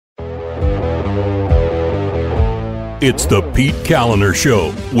It's the Pete Callender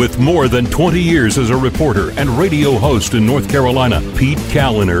Show. With more than 20 years as a reporter and radio host in North Carolina, Pete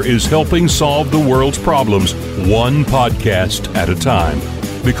Callender is helping solve the world's problems one podcast at a time.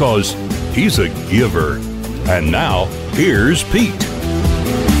 Because he's a giver. And now, here's Pete.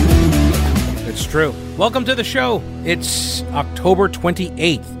 It's true. Welcome to the show. It's October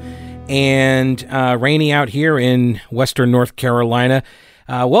 28th and rainy out here in western North Carolina.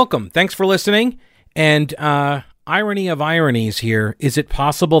 Welcome. Thanks for listening. And irony of ironies here. Is it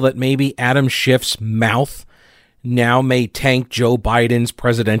possible that maybe Adam Schiff's mouth now may tank Joe Biden's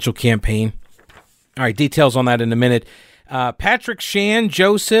presidential campaign? All right, details on that in a minute. Patrick, Shan,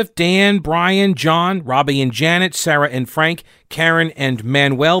 Joseph, Dan, Brian, John, Robbie and Janet, Sarah and Frank, Karen and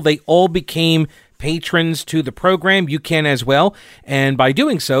Manuel, they all became patrons to the program. You can as well. And by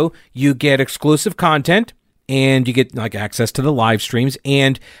doing so, you get exclusive content. And you get like access to the live streams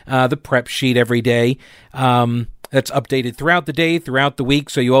and the prep sheet every day. That's updated throughout the day, throughout the week,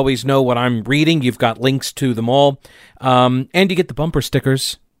 so you always know what I'm reading. You've got links to them all. And you get the bumper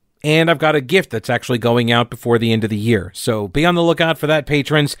stickers. And I've got a gift that's actually going out before the end of the year. So be on the lookout for that,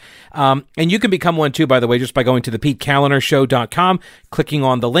 patrons. And you can become one too, by the way, just by going to thepetecalendershow.com, clicking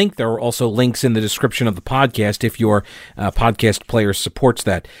on the link. There are also links in the description of the podcast if your podcast player supports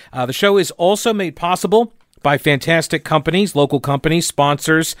that. The show is also made possible by fantastic companies, local companies,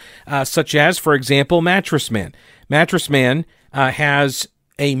 sponsors, such as, for example, Mattress Man. Mattress Man has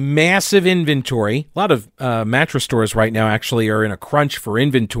a massive inventory. A lot of mattress stores right now actually are in a crunch for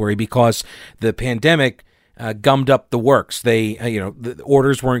inventory because the pandemic gummed up the works. The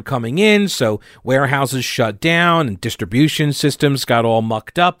orders weren't coming in, so warehouses shut down and distribution systems got all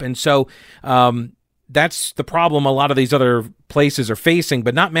mucked up. And so that's the problem a lot of these other places are facing,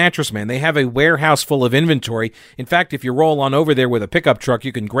 but not Mattress Man. They have a warehouse full of inventory. In fact, if you roll on over there with a pickup truck,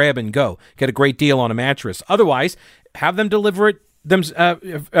 you can grab and go. Get a great deal on a mattress. Otherwise, have them deliver it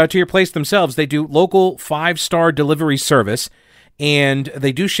to your place themselves. They do local 5-star delivery service, and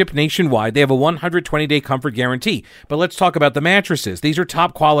they do ship nationwide. They have a 120-day comfort guarantee. But let's talk about the mattresses. These are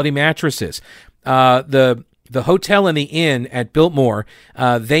top-quality mattresses. The hotel and the inn at Biltmore,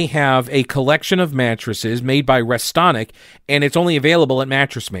 they have a collection of mattresses made by Restonic, and it's only available at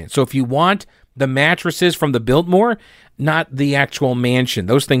Mattress Man. So if you want the mattresses from the Biltmore, not the actual mansion,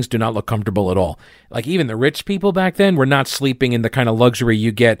 those things do not look comfortable at all. Like even the rich people back then were not sleeping in the kind of luxury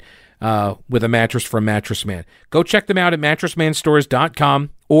you get with a mattress from Mattress Man. Go check them out at mattressmanstores.com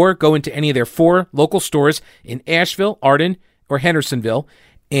or go into any of their 4 local stores in Asheville, Arden, or Hendersonville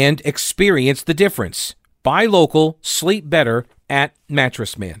and experience the difference. Buy local, sleep better at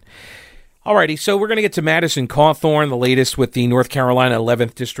Mattress Man. Alrighty, so we're going to get to Madison Cawthorn, the latest with the North Carolina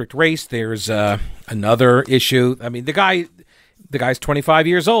 11th District race. There's another issue. I mean, the guy's 25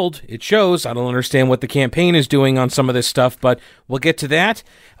 years old. It shows. I don't understand what the campaign is doing on some of this stuff, but we'll get to that.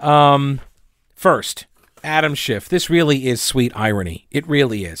 First, Adam Schiff. This really is sweet irony. It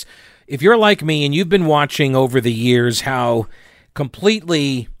really is. If you're like me and you've been watching over the years how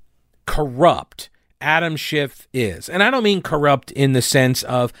completely corrupt Adam Schiff is. And I don't mean corrupt in the sense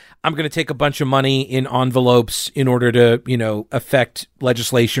of I'm going to take a bunch of money in envelopes in order to, affect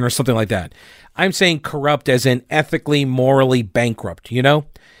legislation or something like that. I'm saying corrupt as in ethically, morally bankrupt,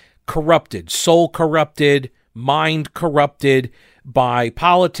 corrupted, soul corrupted, mind corrupted by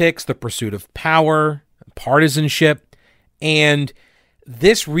politics, the pursuit of power, partisanship. And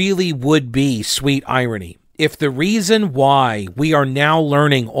this really would be sweet irony. If the reason why we are now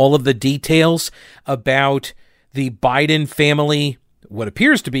learning all of the details about the Biden family, what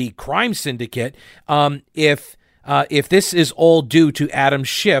appears to be crime syndicate, if this is all due to Adam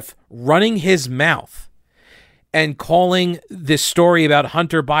Schiff running his mouth and calling this story about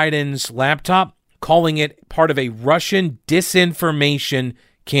Hunter Biden's laptop, calling it part of a Russian disinformation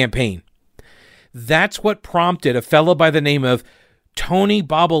campaign. That's what prompted a fellow by the name of Tony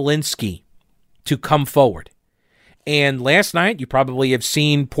Bobolinsky to come forward. And last night, you probably have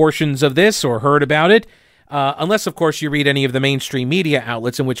seen portions of this or heard about it, unless, of course, you read any of the mainstream media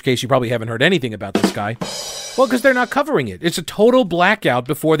outlets, in which case you probably haven't heard anything about this guy. Well, because they're not covering it. It's a total blackout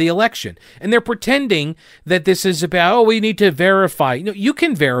before the election. And they're pretending that this is about, we need to verify. You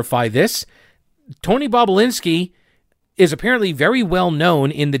can verify this. Tony Bobolinsky is apparently very well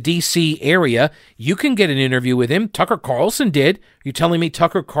known in the D.C. area. You can get an interview with him. Tucker Carlson did. You're telling me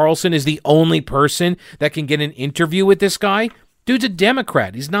Tucker Carlson is the only person that can get an interview with this guy? Dude's a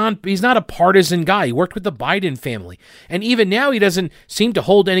Democrat. He's not a partisan guy. He worked with the Biden family. And even now, he doesn't seem to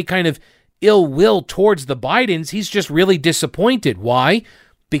hold any kind of ill will towards the Bidens. He's just really disappointed. Why?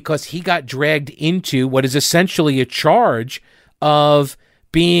 Because he got dragged into what is essentially a charge of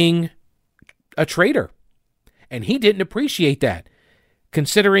being a traitor. and he didn't appreciate that,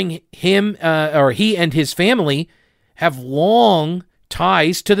 considering him or he and his family have long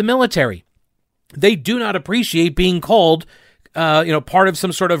ties to the military. They do not appreciate being called, part of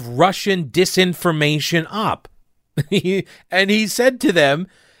some sort of Russian disinformation op. And he said to them,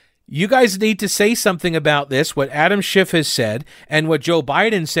 you guys need to say something about this, what Adam Schiff has said and what Joe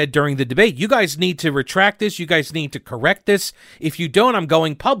Biden said during the debate. You guys need to retract this. You guys need to correct this. If you don't, I'm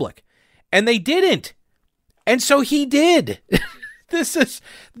going public. And they didn't. And so he did.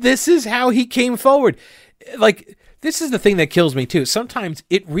 This is how he came forward. Like, this is the thing that kills me, too. Sometimes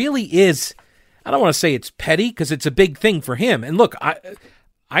it really is, I don't want to say it's petty because it's a big thing for him. And look,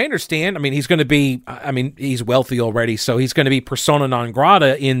 I understand. I mean, he's going to be, he's wealthy already, so he's going to be persona non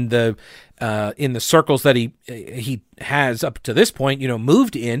grata in the circles that he has up to this point,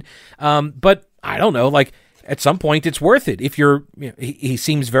 moved in. But I don't know, like at some point it's worth it. If he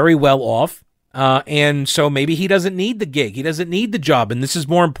seems very well off. And so maybe he doesn't need the gig. He doesn't need the job. And this is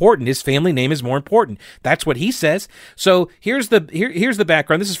more important. His family name is more important. That's what he says. So here's the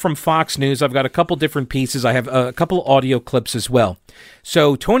background. This is from Fox News. I've got a couple different pieces. I have a couple audio clips as well.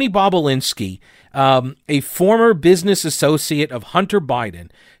 So Tony Bobulinski, a former business associate of Hunter Biden,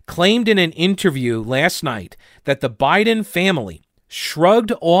 claimed in an interview last night that the Biden family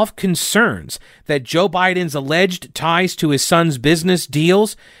shrugged off concerns that Joe Biden's alleged ties to his son's business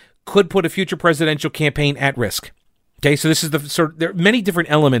deals could put a future presidential campaign at risk. Okay, so this is there are many different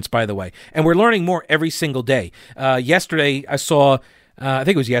elements, by the way, and we're learning more every single day. Yesterday, I saw, I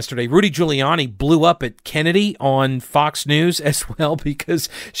think it was yesterday, Rudy Giuliani blew up at Kennedy on Fox News as well because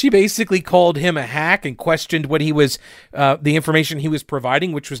she basically called him a hack and questioned what he was, the information he was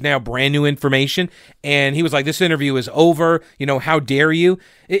providing, which was now brand new information. And he was like, this interview is over. How dare you?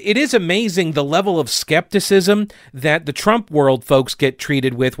 It is amazing the level of skepticism that the Trump world folks get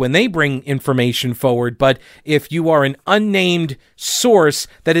treated with when they bring information forward. But if you are an unnamed source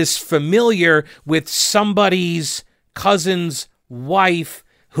that is familiar with somebody's cousin's wife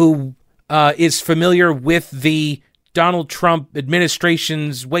who is familiar with the Donald Trump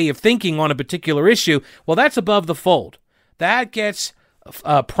administration's way of thinking on a particular issue, well, that's above the fold. That gets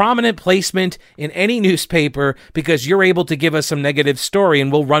a prominent placement in any newspaper because you're able to give us some negative story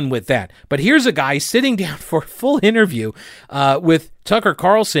and we'll run with that. But here's a guy sitting down for a full interview with Tucker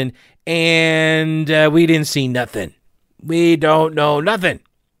Carlson and we didn't see nothing. We don't know nothing.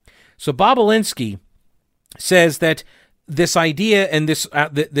 So Bobulinski says that this idea and this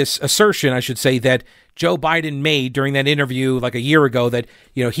assertion, I should say, that Joe Biden made during that interview like a year ago that,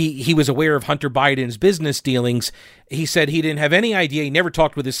 he was aware of Hunter Biden's business dealings. He said he didn't have any idea. He never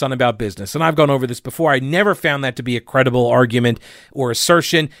talked with his son about business. And I've gone over this before. I never found that to be a credible argument or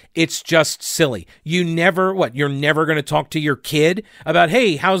assertion. It's just silly. You're never going to talk to your kid about,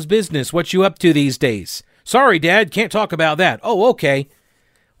 hey, how's business? What you up to these days? Sorry, Dad, can't talk about that. Oh, okay.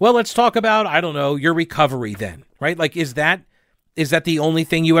 Well, let's talk about, I don't know, your recovery then, right? Like, is that the only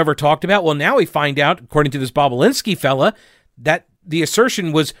thing you ever talked about? Well, now we find out, according to this Bobulinski fella, that the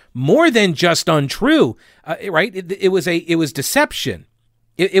assertion was more than just untrue, right? It was deception.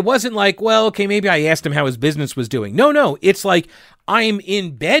 It wasn't like, well, okay, maybe I asked him how his business was doing. No, it's like I'm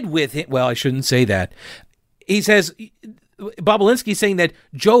in bed with him. Well, I shouldn't say that. He says, Bobulinski saying that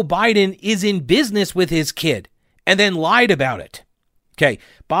Joe Biden is in business with his kid and then lied about it. Okay,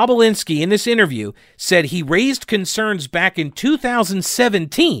 Bobulinski in this interview said he raised concerns back in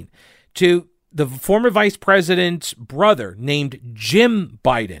 2017 to the former vice president's brother named Jim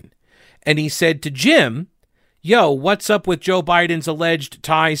Biden. And he said to Jim, yo, what's up with Joe Biden's alleged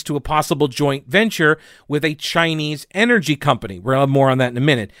ties to a possible joint venture with a Chinese energy company? We'll have more on that in a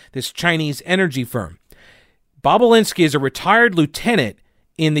minute. This Chinese energy firm. Bobulinski is a retired lieutenant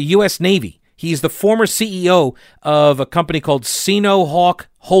in the U.S. Navy. He's the former CEO of a company called Sino-Hawk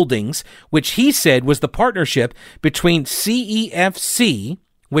Holdings, which he said was the partnership between CEFC,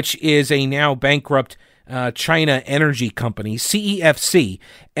 which is a now bankrupt China energy company, CEFC.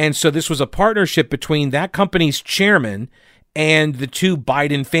 And so this was a partnership between that company's chairman and the two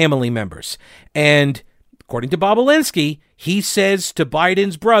Biden family members. And according to Bobulinski, he says to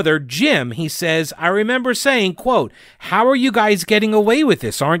Biden's brother, Jim, he says, I remember saying, quote, how are you guys getting away with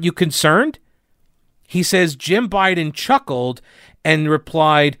this? Aren't you concerned? He says Jim Biden chuckled and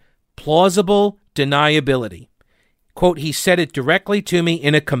replied, plausible deniability. Quote, he said it directly to me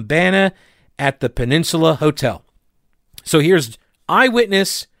in a cabana at the Peninsula Hotel. So here's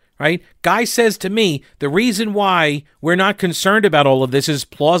eyewitness, right? Guy says to me, the reason why we're not concerned about all of this is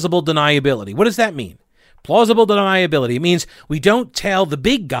plausible deniability. What does that mean? Plausible deniability. It means we don't tell the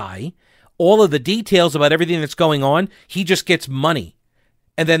big guy all of the details about everything that's going on. He just gets money.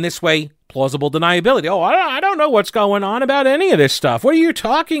 And then this way, plausible deniability. Oh, I don't know what's going on about any of this stuff. What are you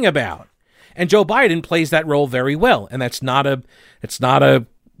talking about? And Joe Biden plays that role very well. And it's not a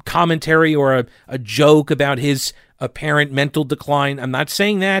commentary or a joke about his apparent mental decline. I'm not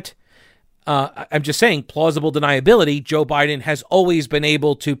saying that. I'm just saying plausible deniability. Joe Biden has always been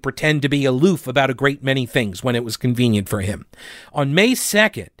able to pretend to be aloof about a great many things when it was convenient for him. On May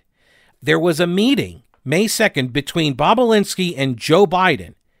 2nd, there was a meeting, May 2nd, between Bob Alinsky and Joe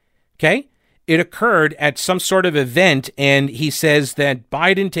Biden. Okay? It occurred at some sort of event, and he says that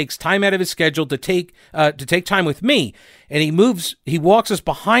Biden takes time out of his schedule to take time with me, and he walks us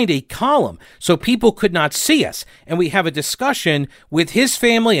behind a column so people could not see us, and we have a discussion with his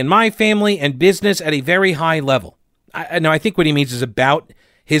family and my family and business at a very high level. I think what he means is about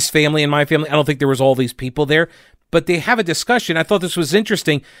his family and my family. I don't think there was all these people there, but they have a discussion. I thought this was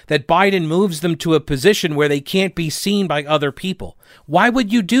interesting that Biden moves them to a position where they can't be seen by other people. Why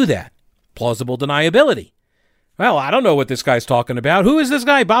would you do that? Plausible deniability. Well, I don't know what this guy's talking about. Who is this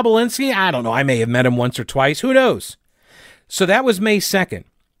guy, Bob Alinsky? I don't know. I may have met him once or twice. Who knows? So that was May 2nd,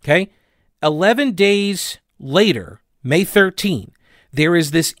 okay? 11 days later, May 13, there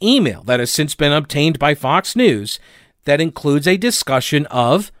is this email that has since been obtained by Fox News that includes a discussion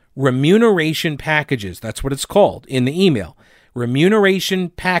of remuneration packages. That's what it's called in the email. Remuneration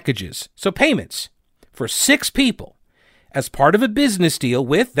packages. So payments for 6 people as part of a business deal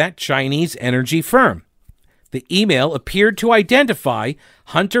with that Chinese energy firm. The email appeared to identify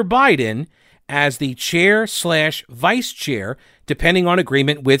Hunter Biden as the chair/vice chair, depending on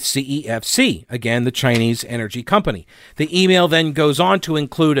agreement with CEFC, again, the Chinese energy company. The email then goes on to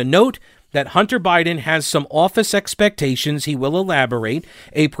include a note that Hunter Biden has some office expectations. He will elaborate.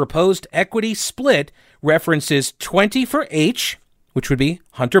 A proposed equity split references 20 for H, which would be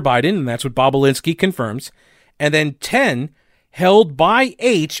Hunter Biden, and that's what Bob Alinsky confirms, and then 10 held by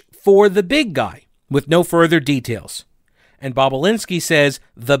H for the big guy, with no further details. And Bob Alinsky says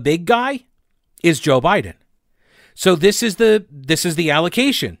the big guy is Joe Biden. So this is the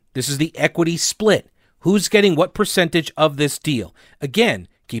allocation. This is the equity split. Who's getting what percentage of this deal? Again,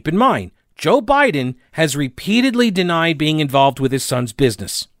 keep in mind, Joe Biden has repeatedly denied being involved with his son's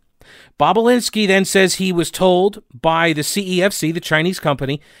business. Bob Alinsky then says he was told by the CEFC, the Chinese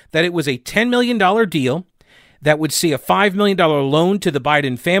company, that it was a $10 million deal that would see a $5 million loan to the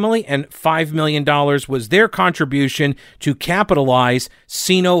Biden family, and $5 million was their contribution to capitalize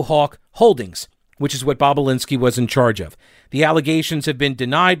Sino-Hawk Holdings, which is what Bob Alinsky was in charge of. The allegations have been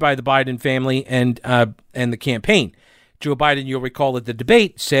denied by the Biden family and the campaign. Joe Biden, you'll recall at the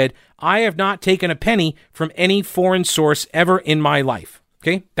debate, said, "I have not taken a penny from any foreign source ever in my life."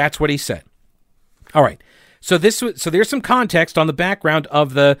 Okay, that's what he said. All right. So there's some context on the background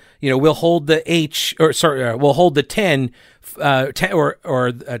of the, we'll hold the we'll hold the 10,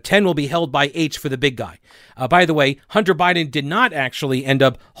 10 will be held by H for the big guy. By the way, Hunter Biden did not actually end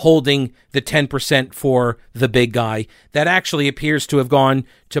up holding the 10% for the big guy. That actually appears to have gone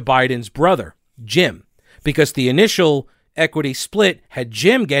to Biden's brother, Jim, because the initial equity split had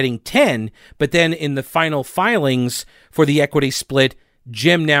Jim getting 10, but then in the final filings for the equity split,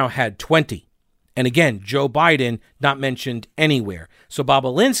 Jim now had 20. And again, Joe Biden not mentioned anywhere. So Bob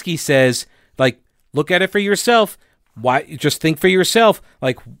Alinsky says, look at it for yourself. Why? Just think for yourself.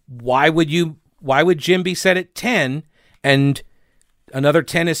 Why would Jim be set at 10 and another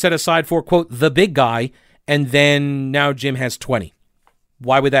 10 is set aside for, quote, the big guy, and then now Jim has 20?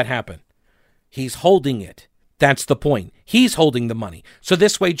 Why would that happen? He's holding it. That's the point. He's holding the money. So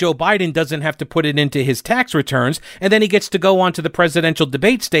this way, Joe Biden doesn't have to put it into his tax returns, and then he gets to go onto the presidential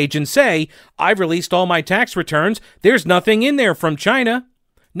debate stage and say, "I've released all my tax returns. There's nothing in there from China."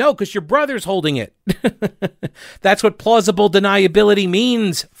 No, because your brother's holding it. That's what plausible deniability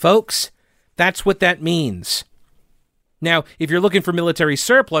means, folks. That's what that means. Now, if you're looking for military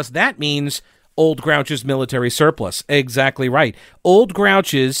surplus, that means Old Grouch's military surplus. Exactly right. Old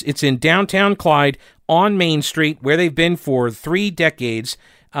Grouch's, it's in downtown Clyde on Main Street, where they've been for 3 decades.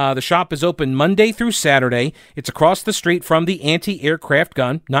 The shop is open Monday through Saturday. It's across the street from the anti-aircraft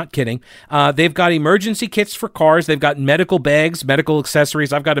gun. Not kidding. They've got emergency kits for cars. They've got medical bags, medical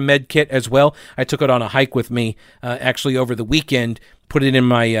accessories. I've got a med kit as well. I took it on a hike with me actually over the weekend, put it in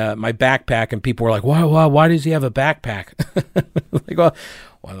my my backpack, and people were like, why does he have a backpack?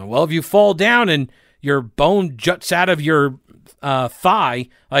 Well, if you fall down and your bone juts out of your thigh,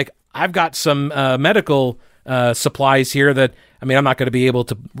 I've got some medical supplies here that, I'm not going to be able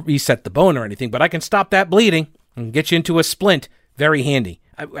to reset the bone or anything, but I can stop that bleeding and get you into a splint. Very handy.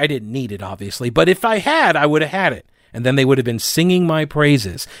 I didn't need it, obviously, but if I had, I would have had it. And then they would have been singing my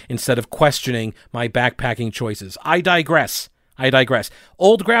praises instead of questioning my backpacking choices. I digress. I digress.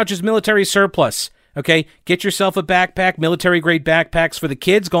 Old Grouch's military surplus. Okay, get yourself a backpack, military-grade backpacks for the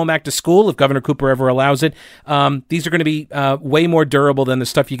kids going back to school, if Governor Cooper ever allows it. These are going to be way more durable than the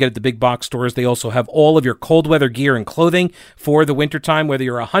stuff you get at the big box stores. They also have all of your cold weather gear and clothing for the wintertime, whether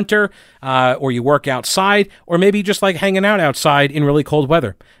you're a hunter or you work outside, or maybe you just like hanging out outside in really cold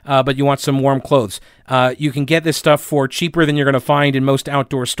weather, but you want some warm clothes. You can get this stuff for cheaper than you're going to find in most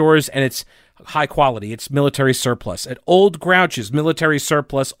outdoor stores, and it's high quality. It's military surplus at Old Grouch's military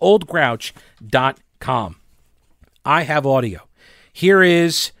surplus, oldgrouch.com. I have audio. Here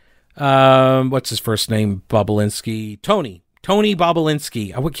is, what's his first name? Bobulinski. Tony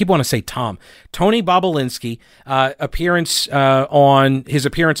Bobulinski. I would keep wanting to say Tom. Tony Bobulinski, appearance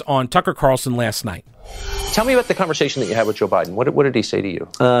on Tucker Carlson last night. Tell me about the conversation that you had with Joe Biden. What did he say to you?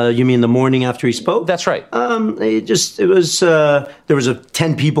 You mean the morning after he spoke? That's right. There was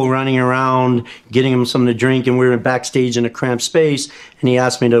 10 people running around, getting him something to drink, and we were backstage in a cramped space, and he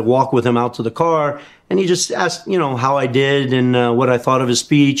asked me to walk with him out to the car, and he just asked, how I did and what I thought of his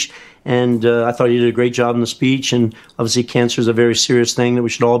speech, and I thought he did a great job in the speech, and obviously cancer is a very serious thing that we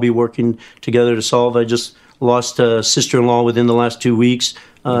should all be working together to solve. I just lost a sister-in-law within the last 2 weeks,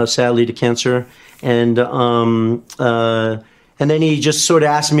 sadly, to cancer. And then he just sort of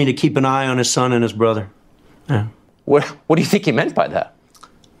asked me to keep an eye on his son and his brother. Yeah. What do you think he meant by that?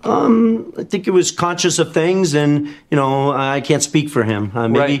 I think he was conscious of things, and I can't speak for him.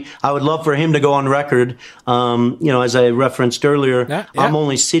 Maybe Right. I would love for him to go on record. As I referenced earlier, Yeah. I'm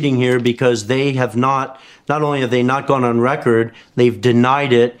only sitting here because they have not only have they not gone on record, they've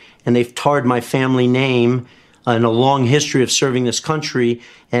denied it, and they've tarred my family name and a long history of serving this country,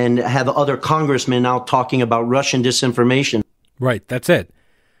 and have other congressmen out talking about Russian disinformation. Right, that's it.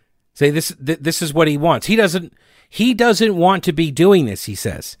 Say this is what he wants. He doesn't want to be doing this, he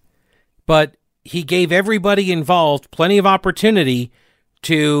says. But he gave everybody involved plenty of opportunity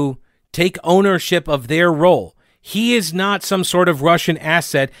to take ownership of their role. He is not some sort of Russian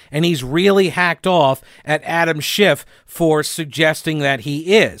asset, and he's really hacked off at Adam Schiff for suggesting that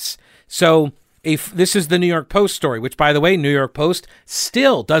he is. So this is the New York Post story, which, by the way, New York Post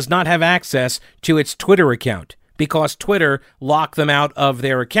still does not have access to its Twitter account because Twitter locked them out of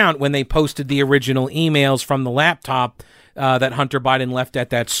their account when they posted the original emails from the laptop that Hunter Biden left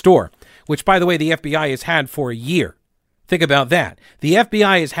at that store, which, by the way, the FBI has had for a year. Think about that. The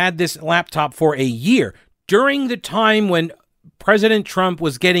FBI has had this laptop for a year during the time when President Trump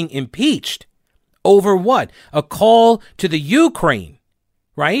was getting impeached over what? A call to the Ukraine,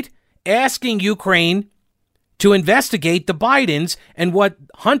 right? Asking Ukraine to investigate the Bidens and what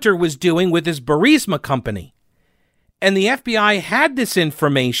Hunter was doing with his Burisma company. And the FBI had this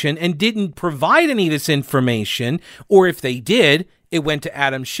information and didn't provide any of this information, or if they did, it went to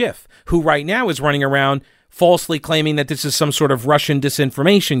Adam Schiff, who right now is running around falsely claiming that this is some sort of Russian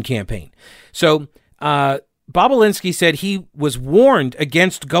disinformation campaign. So Bobulinski said he was warned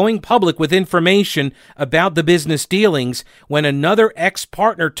against going public with information about the business dealings when another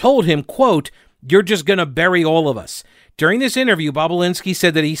ex-partner told him, quote, "You're just going to bury all of us." During this interview, Bobulinski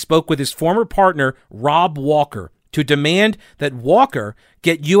said that he spoke with his former partner, Rob Walker, to demand that Walker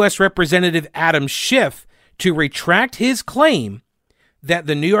get U.S. Representative Adam Schiff to retract his claim that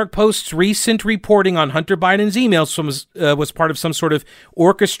the New York Post's recent reporting on Hunter Biden's emails was part of some sort of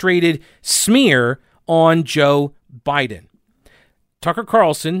orchestrated smear on Joe Biden. Tucker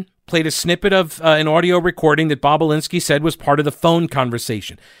Carlson played a snippet of an audio recording that Bobulinski said was part of the phone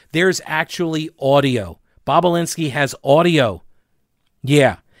conversation. There's actually audio. Bobulinski has audio.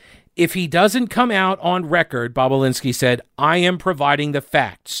 Yeah. If he doesn't come out on record, Bobulinski said, "I am providing the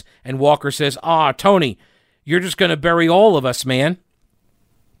facts." And Walker says, Tony, you're just going to bury all of us, man.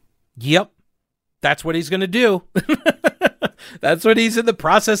 Yep. That's what he's going to do. That's what he's in the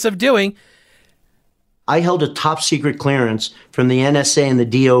process of doing. I held a top secret clearance from the NSA and the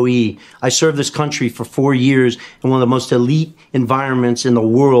DOE. I served this country for 4 years in one of the most elite environments in the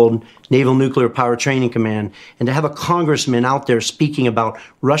world, Naval Nuclear Power Training Command. And to have a congressman out there speaking about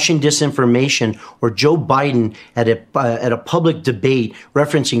Russian disinformation, or Joe Biden at a public debate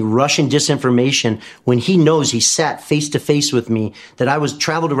referencing Russian disinformation when he knows he sat face to face with me, that I was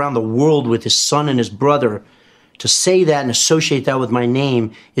traveled around the world with his son and his brother, to say that and associate that with my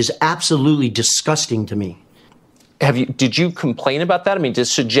name is absolutely disgusting to me. Did you complain about that? I mean, to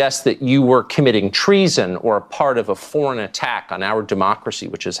suggest that you were committing treason or a part of a foreign attack on our democracy,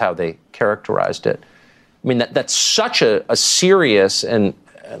 which is how they characterized it. I mean, that's such a serious and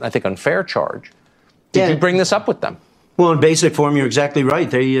I think unfair charge. Did you bring this up with them? Well, in basic form, you're exactly right.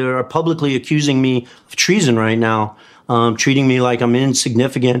 They are publicly accusing me of treason right now. treating me like I'm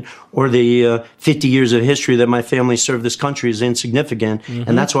insignificant, or the 50 years of history that my family served this country is insignificant. Mm-hmm.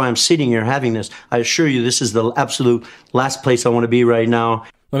 And that's why I'm sitting here having this. I assure you, this is the absolute last place I want to be right now.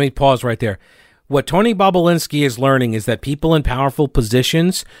 Let me pause right there. What Tony Bobulinski is learning is that people in powerful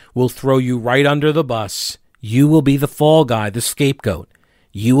positions will throw you right under the bus. You will be the fall guy, the scapegoat.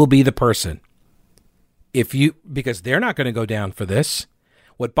 You will be the person. Because they're not going to go down for this.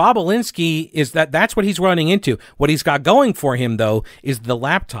 What Bobulinski is that's what he's running into. What he's got going for him, though, is the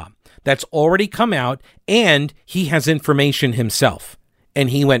laptop that's already come out, and he has information himself, and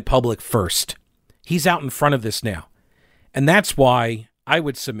he went public first. He's out in front of this now. And that's why I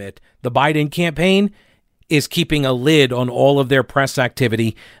would submit the Biden campaign is keeping a lid on all of their press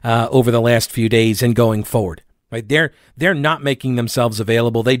activity over the last few days and going forward. Right? They're not making themselves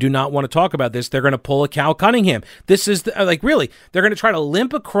available. They do not want to talk about this. They're going to pull a Cal Cunningham. This is really, they're going to try to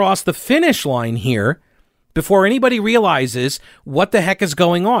limp across the finish line here before anybody realizes what the heck is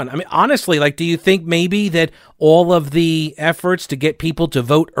going on. I mean, honestly, do you think maybe that all of the efforts to get people to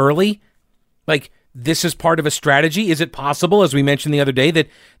vote early, this is part of a strategy? Is it possible, as we mentioned the other day, that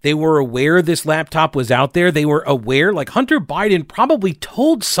they were aware this laptop was out there? They were aware, Hunter Biden probably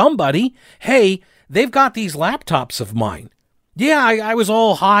told somebody, hey, they've got these laptops of mine. Yeah, I was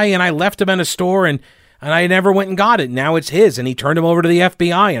all high and I left them in a store and I never went and got it. Now it's his, and he turned him over to the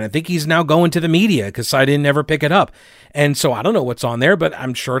FBI, and I think he's now going to the media because I didn't ever pick it up. And so I don't know what's on there, but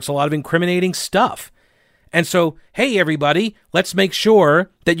I'm sure it's a lot of incriminating stuff. And so, hey, everybody, let's make sure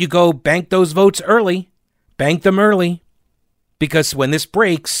that you go bank those votes early. Bank them early. Because when this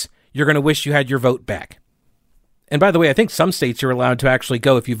breaks, you're going to wish you had your vote back. And by the way, I think some states you're allowed to actually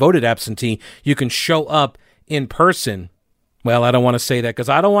go. If you voted absentee, you can show up in person. Well, I don't want to say that because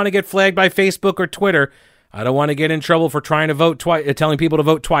I don't want to get flagged by Facebook or Twitter. I don't want to get in trouble for trying to vote twice, telling people to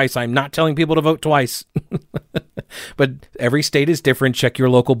vote twice. I'm not telling people to vote twice. But every state is different. Check your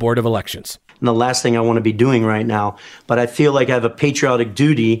local board of elections. And the last thing I want to be doing right now, but I feel like I have a patriotic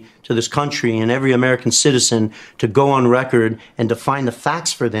duty to this country and every American citizen to go on record and define the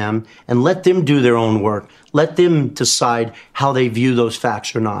facts for them and let them do their own work. Let them decide how they view those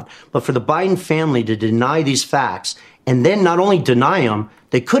facts or not. But for the Biden family to deny these facts and then not only deny them,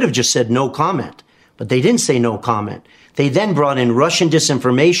 they could have just said no comment, but they didn't say no comment. They then brought in Russian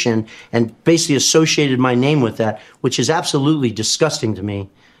disinformation and basically associated my name with that, which is absolutely disgusting to me.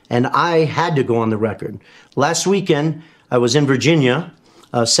 And I had to go on the record. Last weekend, I was in Virginia.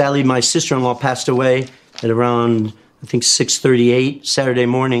 Sadly, my sister-in-law passed away at around, I think, 6:38 Saturday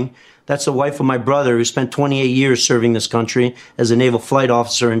morning. That's the wife of my brother who spent 28 years serving this country as a naval flight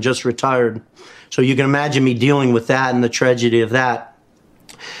officer and just retired. So you can imagine me dealing with that and the tragedy of that.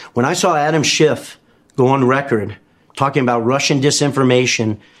 When I saw Adam Schiff go on record talking about Russian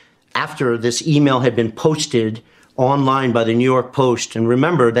disinformation after this email had been posted online by the New York Post, and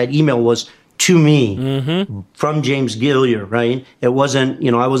remember that email was to me from James Gillier, right? It wasn't,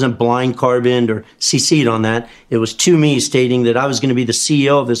 I wasn't blind carboned or CC'd on that. It was to me stating that I was going to be the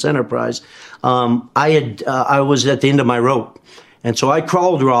CEO of this enterprise. I was at the end of my rope. And so I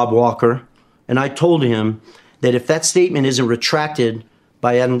called Rob Walker and I told him that if that statement isn't retracted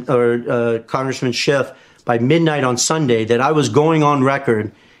by Congressman Schiff by midnight on Sunday, that I was going on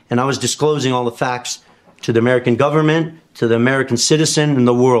record and I was disclosing all the facts to the American government, to the American citizen, and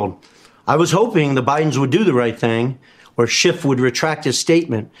the world. I was hoping the Bidens would do the right thing, or Schiff would retract his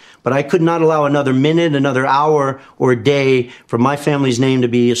statement, but I could not allow another minute, another hour, or a day for my family's name to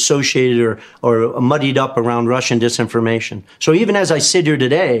be associated or muddied up around Russian disinformation. So even as I sit here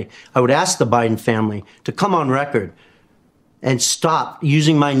today, I would ask the Biden family to come on record and stop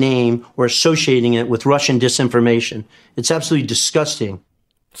using my name or associating it with Russian disinformation. It's absolutely disgusting.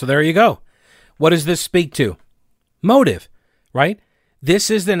 So there you go. What does this speak to? Motive, right?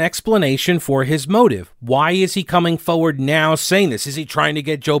 This is an explanation for his motive. Why is he coming forward now saying this? Is he trying to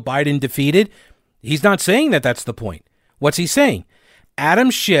get Joe Biden defeated? He's not saying that that's the point. What's he saying?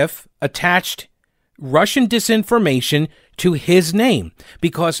 Adam Schiff attached Russian disinformation to his name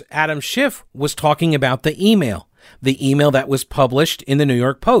because Adam Schiff was talking about the email that was published in the New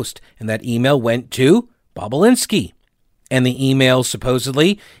York Post, and that email went to Bobulinski. And the email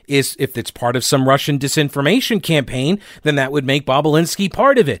supposedly is, if it's part of some Russian disinformation campaign, then that would make Bobulinski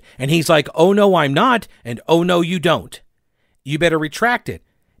part of it. And he's like, oh, no, I'm not. And oh, no, you don't. You better retract it.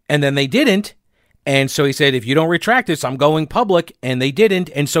 And then they didn't. And so he said, if you don't retract this, I'm going public. And they didn't.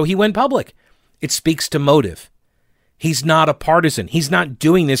 And so he went public. It speaks to motive. He's not a partisan. He's not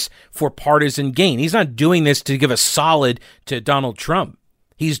doing this for partisan gain. He's not doing this to give a solid to Donald Trump.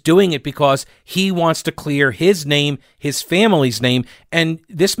 He's doing it because he wants to clear his name, his family's name. And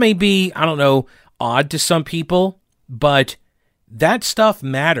this may be, I don't know, odd to some people, but that stuff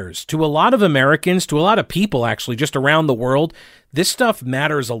matters to a lot of Americans, to a lot of people actually, just around the world. This stuff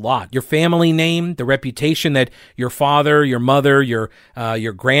matters a lot. Your family name, the reputation that your father, your mother, your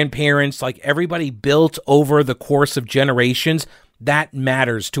grandparents, like everybody built over the course of generations, that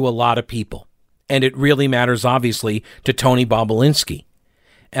matters to a lot of people. And it really matters, obviously, to Tony Bobulinski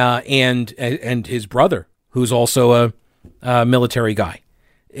and his brother, who's also a military guy.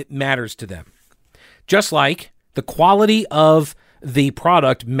 It matters to them. Just like the quality of the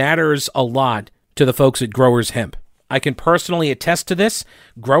product matters a lot to the folks at Growers Hemp. I can personally attest to this.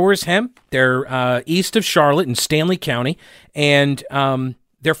 Growers Hemp, they're east of Charlotte in Stanley County, and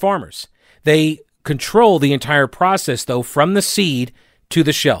they're farmers. They control the entire process, though, from the seed to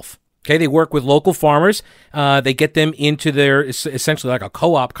the shelf. Okay, they work with local farmers. They get them into their, essentially like a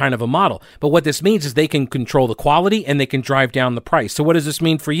co-op kind of a model. But what this means is they can control the quality and they can drive down the price. So what does this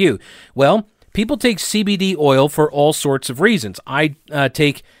mean for you? Well, people take CBD oil for all sorts of reasons. I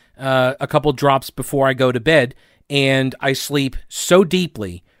take a couple drops before I go to bed, and I sleep so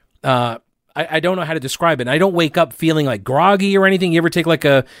deeply. I don't know how to describe it. I don't wake up feeling like groggy or anything. You ever take like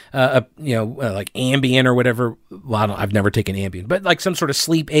like Ambien or whatever? Well, I've never taken Ambien, but like some sort of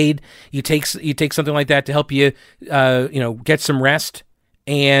sleep aid. You take something like that to help you, get some rest.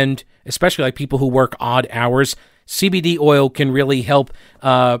 And especially like people who work odd hours, CBD oil can really help.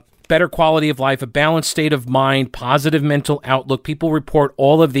 Better quality of life, a balanced state of mind, positive mental outlook. People report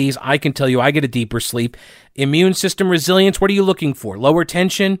all of these. I can tell you I get a deeper sleep. Immune system resilience. What are you looking for? Lower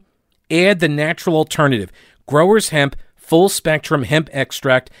tension? Add the natural alternative. Growers Hemp full spectrum hemp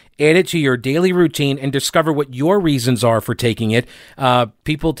extract. Add it to your daily routine and discover what your reasons are for taking it.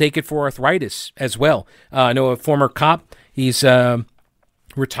 People take it for arthritis as well. I know a former cop. He's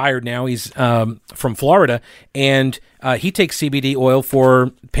retired now. He's from Florida, and he takes CBD oil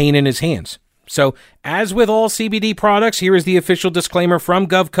for pain in his hands. So, as with all CBD products, here is the official disclaimer from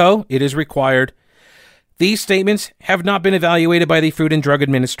GovCo. It is required. These statements have not been evaluated by the Food and Drug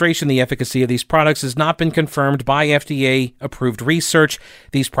Administration. The efficacy of these products has not been confirmed by FDA-approved research.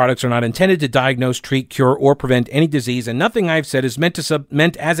 These products are not intended to diagnose, treat, cure, or prevent any disease, and nothing I've said is meant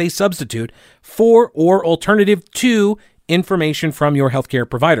as a substitute for or alternative to information from your healthcare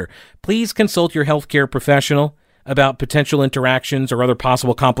provider. Please consult your healthcare professional about potential interactions or other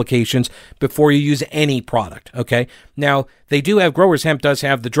possible complications before you use any product, okay? Now, they do have, Growers Hemp does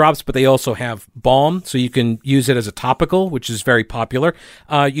have the drops, but they also have balm, so you can use it as a topical, which is very popular.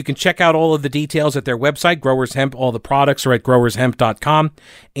 You can check out all of the details at their website, Growers Hemp. All the products are at growershemp.com.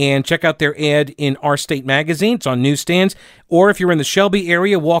 And check out their ad in Our State Magazine. It's on newsstands. Or if you're in the Shelby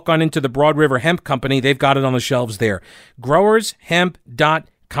area, walk on into the Broad River Hemp Company. They've got it on the shelves there.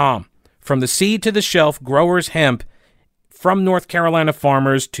 growershemp.com. From the seed to the shelf, Growers Hemp, from North Carolina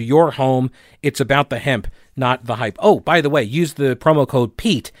farmers to your home. It's about the hemp, not the hype. Oh, by the way, use the promo code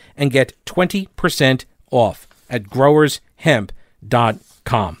PETE and get 20% off at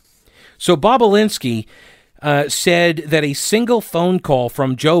growershemp.com. So Bobulinski said that a single phone call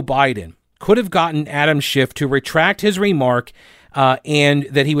from Joe Biden could have gotten Adam Schiff to retract his remark, and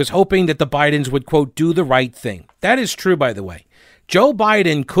that he was hoping that the Bidens would, quote, do the right thing. That is true, by the way. Joe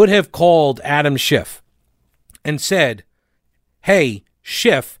Biden could have called Adam Schiff and said, hey,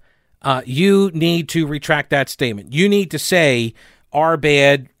 Schiff, you need to retract that statement. You need to say, our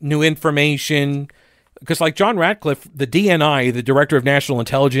bad, new information. Because like John Ratcliffe, the DNI, the Director of National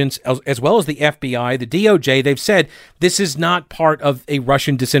Intelligence, as well as the FBI, the DOJ, they've said this is not part of a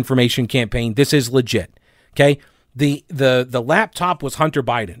Russian disinformation campaign. This is legit, okay? The laptop was Hunter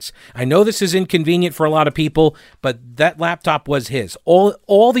Biden's. I know this is inconvenient for a lot of people, but that laptop was his.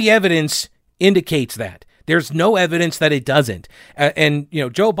 All the evidence indicates that. There's no evidence that it doesn't. And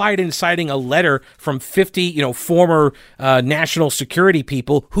Joe Biden citing a letter from 50, former national security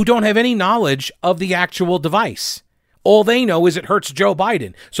people who don't have any knowledge of the actual device. All they know is it hurts Joe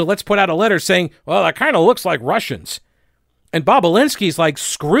Biden. So let's put out a letter saying, well, that kind of looks like Russians. And Bobulinski's like,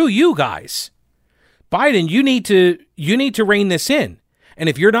 screw you guys. Biden, you need to rein this in. And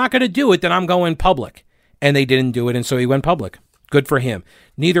if you're not going to do it, then I'm going public. And they didn't do it, and so he went public. Good for him.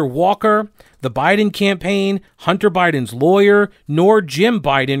 Neither Walker, the Biden campaign, Hunter Biden's lawyer, nor Jim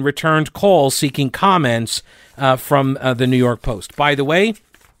Biden returned calls seeking comments from the New York Post. By the way,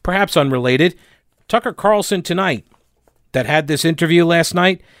 perhaps unrelated, Tucker Carlson tonight, that had this interview last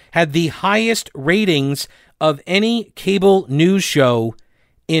night, had the highest ratings of any cable news show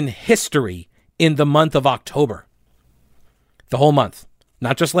in history in the month of October. The whole month.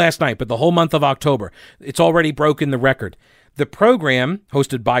 Not just last night, but the whole month of October. It's already broken the record. The program,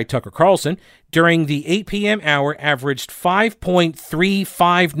 hosted by Tucker Carlson, during the 8 p.m. hour averaged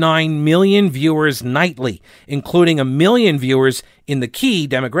 5.359 million viewers nightly, including 1 million viewers in the key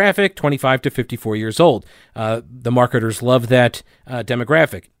demographic, 25 to 54 years old. The marketers love that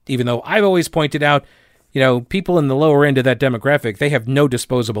demographic, even though I've always pointed out, people in the lower end of that demographic, they have no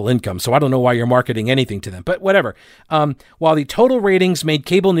disposable income, so I don't know why you're marketing anything to them, but whatever. While the total ratings made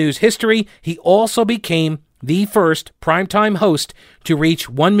cable news history, he also became the first primetime host to reach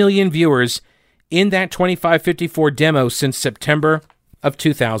 1 million viewers in that 25-54 demo since September of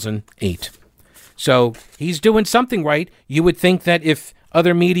 2008. So he's doing something right. You would think that if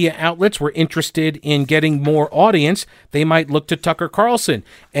other media outlets were interested in getting more audience, they might look to Tucker Carlson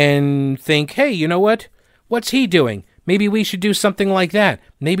and think, hey, you know what? What's he doing? Maybe we should do something like that.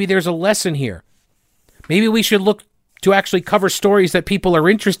 Maybe there's a lesson here. Maybe we should look to actually cover stories that people are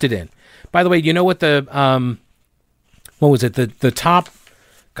interested in. By the way, you know what the, what was it? The top,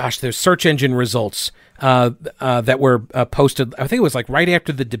 there's search engine results that were posted. I think it was like right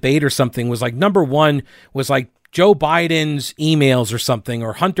after the debate or something, was like number one was like Joe Biden's emails or something,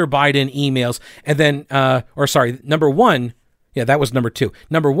 or Hunter Biden emails. And then, number one, yeah, that was number two.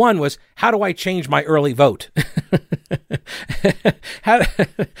 Number one was, how do I change my early vote? That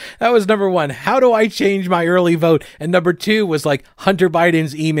was number one. How do I change my early vote? And number two was like Hunter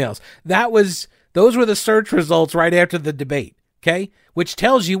Biden's emails. Those were the search results right after the debate. Okay. Which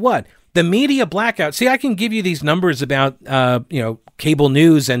tells you what? The media blackout. See, I can give you these numbers about, cable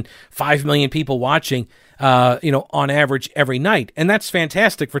news and 5 million people watching, on average every night. And that's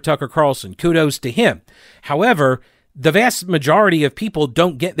fantastic for Tucker Carlson. Kudos to him. However, the vast majority of people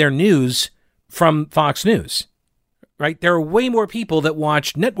don't get their news from Fox News, right? There are way more people that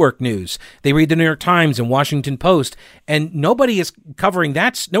watch network news. They read the New York Times and Washington Post, and nobody's covering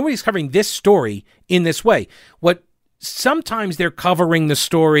this story in this way. Sometimes they're covering the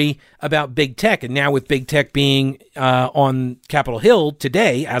story about big tech, and now with big tech being on Capitol Hill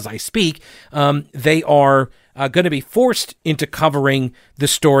today, as I speak, they are going to be forced into covering the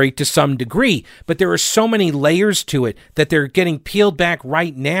story to some degree. But there are so many layers to it that they're getting peeled back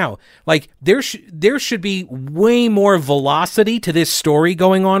right now. Like there should be way more velocity to this story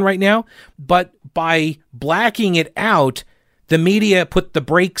going on right now, but by blacking it out, the media put the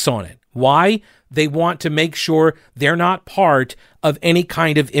brakes on it. Why? They want to make sure they're not part of any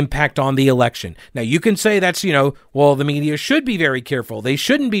kind of impact on the election. Now, you can say that's, the media should be very careful. They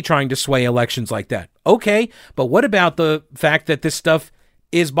shouldn't be trying to sway elections like that. Okay, but what about the fact that this stuff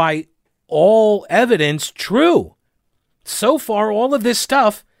is by all evidence true? So far, all of this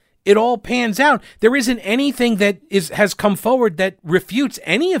stuff, it all pans out. There isn't anything that has come forward that refutes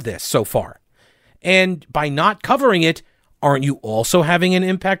any of this so far. And by not covering it, aren't you also having an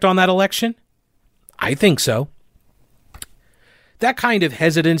impact on that election? I think so. That kind of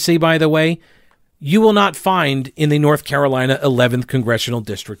hesitancy, by the way, you will not find in the North Carolina 11th congressional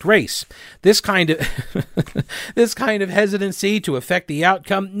district race. This kind of hesitancy to affect the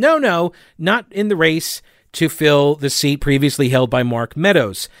outcome. No, not in the race to fill the seat previously held by Mark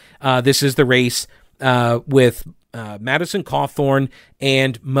Meadows. This is the race with Madison Cawthorn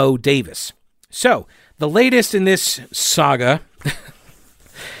and Mo Davis. So the latest in this saga.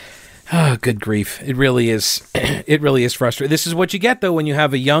 Oh, good grief. It really is. It really is frustrating. This is what you get, though, when you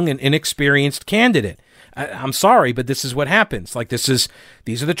have a young and inexperienced candidate. I'm sorry, but this is what happens. Like, these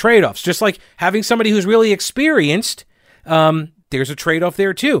are the trade-offs. Just like having somebody who's really experienced, there's a trade-off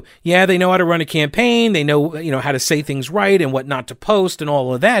there, too. Yeah, they know how to run a campaign. They know, how to say things right and what not to post and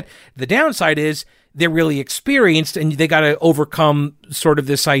all of that. The downside is they're really experienced, and they got to overcome sort of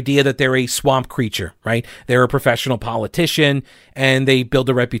this idea that they're a swamp creature, right? They're a professional politician, and they build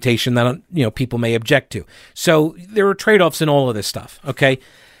a reputation that, people may object to. So there are trade-offs in all of this stuff, okay?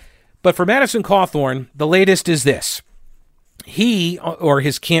 But for Madison Cawthorn, the latest is this. He, or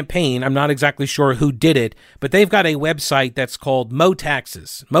his campaign, I'm not exactly sure who did it, but they've got a website that's called Mo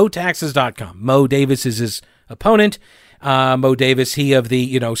Taxes, motaxes.com. Mo Davis is his opponent. Mo Davis, he of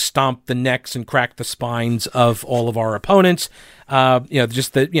the, stomp the necks and crack the spines of all of our opponents.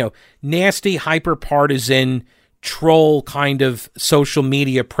 Just the, nasty, hyper-partisan, troll kind of social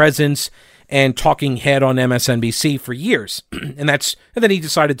media presence and talking head on MSNBC for years. and then he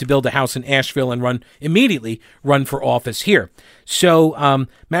decided to build a house in Asheville and immediately run for office here. So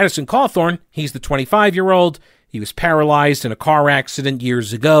Madison Cawthorn, he's the 25-year-old. He was paralyzed in a car accident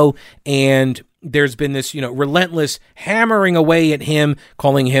years ago, and there's been this, relentless hammering away at him,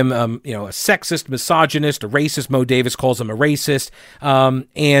 calling him, a sexist, misogynist, a racist. Mo Davis calls him a racist.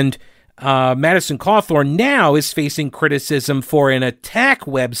 And Madison Cawthorn now is facing criticism for an attack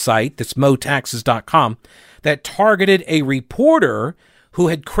website, that's motaxes.com, that targeted a reporter who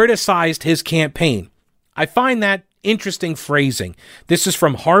had criticized his campaign. I find that interesting phrasing. This is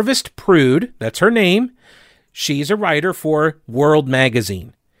from Harvest Prude. That's her name. She's a writer for World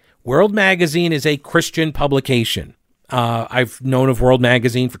Magazine. World Magazine is a Christian publication. I've known of World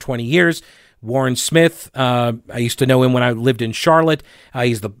Magazine for 20 years. Warren Smith, I used to know him when I lived in Charlotte.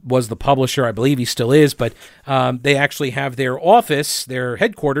 He was the publisher. I believe he still is, but they actually have their office, their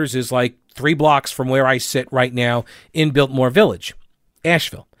headquarters is like 3 blocks from where I sit right now in Biltmore Village,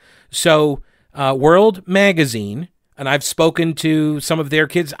 Asheville. So World Magazine, and I've spoken to some of their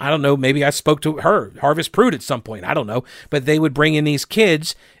kids. I don't know, maybe I spoke to her, Harvest Prude, at some point. I don't know. But they would bring in these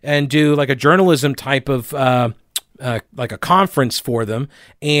kids and do like a journalism type of like a conference for them.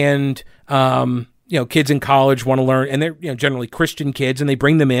 And, kids in college want to learn, and they're generally Christian kids, and they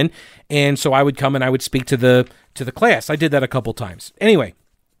bring them in. And so I would come and I would speak to the class. I did that a couple times. Anyway.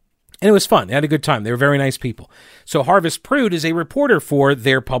 And it was fun. I had a good time. They were very nice people. So Harvest Prude is a reporter for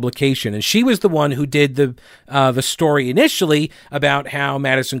their publication, and she was the one who did the story initially about how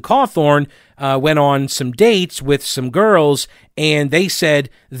Madison Cawthorn went on some dates with some girls, and they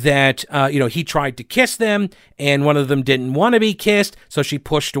said that he tried to kiss them, and one of them didn't want to be kissed, so she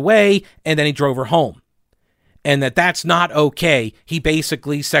pushed away, and then he drove her home, and that's not okay. He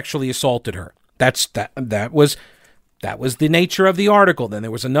basically sexually assaulted her. That was the nature of the article. Then there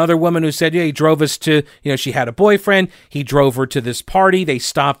was another woman who said, he drove us to, she had a boyfriend. He drove her to this party. They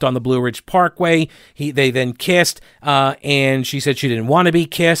stopped on the Blue Ridge Parkway. They then kissed, and she said she didn't want to be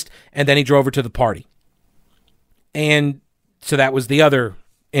kissed, and then he drove her to the party. And so that was the other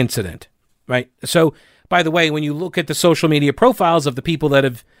incident, right? So, by the way, when you look at the social media profiles of the people that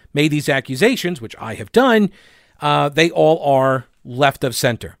have made these accusations, which I have done, they all are left of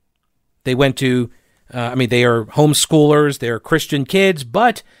center. They went to... they are homeschoolers, they're Christian kids,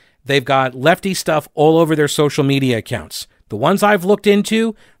 but they've got lefty stuff all over their social media accounts. The ones I've looked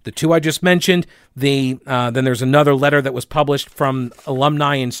into, the 2 I just mentioned, then there's another letter that was published from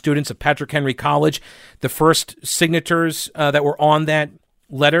alumni and students of Patrick Henry College. The first signatures that were on that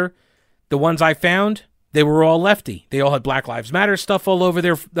letter, the ones I found, they were all lefty. They all had Black Lives Matter stuff all over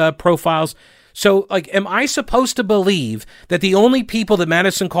their profiles. So, am I supposed to believe that the only people that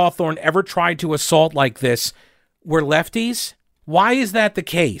Madison Cawthorn ever tried to assault like this were lefties? Why is that the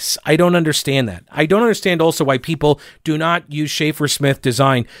case? I don't understand that. I don't understand also why people do not use Schaefer Smith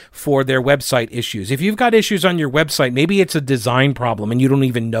Design for their website issues. If you've got issues on your website, maybe it's a design problem and you don't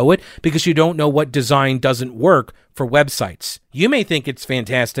even know it because you don't know what design doesn't work for websites. You may think it's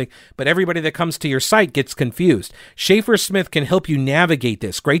fantastic, but everybody that comes to your site gets confused. Schaefer Smith can help you navigate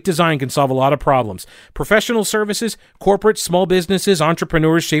this. Great design can solve a lot of problems. Professional services, corporate, small businesses,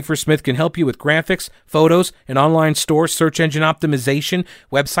 entrepreneurs, Schaefer Smith can help you with graphics, photos, an online store, search engine optimization,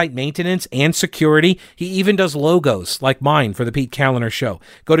 website maintenance, and security. He even does logos like mine for the Pete Callender Show.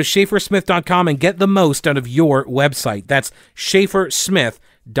 Go to schaefersmith.com and get the most out of your website. That's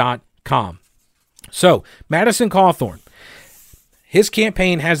schaefersmith.com. So, Madison Cawthorn, his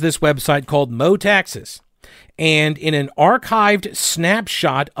campaign has this website called Mo Taxes. And in an archived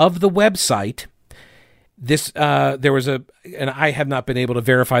snapshot of the website, there was and I have not been able to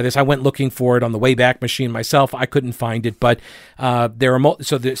verify this. I went looking for it on the Wayback Machine myself. I couldn't find it, but so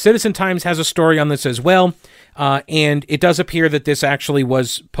the Citizen Times has a story on this as well. And it does appear that this actually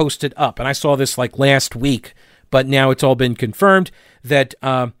was posted up. And I saw this like last week, but now it's all been confirmed that,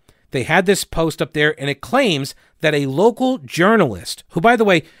 they had this post up there, and it claims that a local journalist, who, by the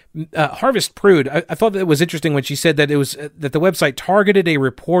way, Harvest Prude, I thought that it was interesting when she said that it was that the website targeted a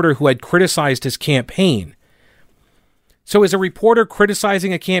reporter who had criticized his campaign. So is a reporter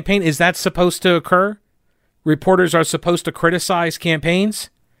criticizing a campaign, is that supposed to occur? Reporters are supposed to criticize campaigns?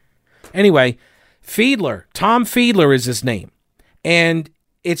 Anyway, Tom Fiedler is his name, and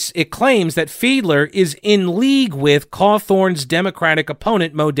it claims that Fiedler is in league with Cawthorn's Democratic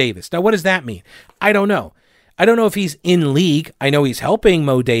opponent, Mo Davis. Now, what does that mean? I don't know. I don't know if he's in league. I know he's helping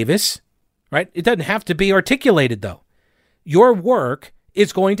Mo Davis, right? It doesn't have to be articulated, though. Your work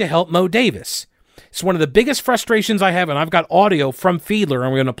is going to help Mo Davis. It's one of the biggest frustrations I have, and I've got audio from Fiedler,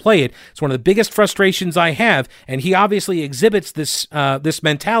 and we're going to play it. It's one of the biggest frustrations I have, and he obviously exhibits this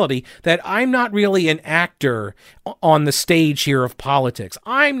mentality that I'm not really an actor on the stage here of politics.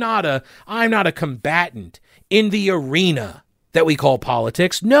 I'm not a combatant in the arena that we call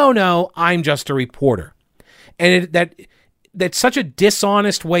politics. No, I'm just a reporter. And that's such a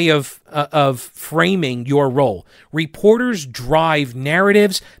dishonest way of framing your role. Reporters drive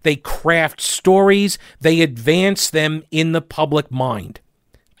narratives, they craft stories, they advance them in the public mind.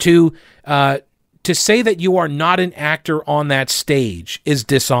 To say that you are not an actor on that stage is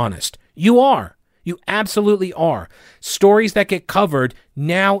dishonest. You are. You absolutely are. Stories that get covered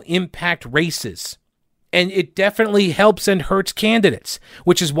now impact races. And it definitely helps and hurts candidates,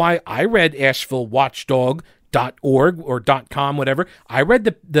 which is why I read AshevilleWatchdog.org or .com, whatever. I read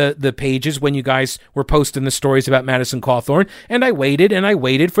the pages when you guys were posting the stories about Madison Cawthorn, and I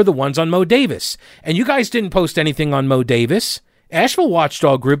waited for the ones on Mo Davis. And you guys didn't post anything on Mo Davis. Asheville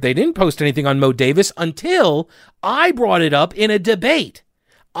Watchdog Group, they didn't post anything on Mo Davis until I brought it up in a debate.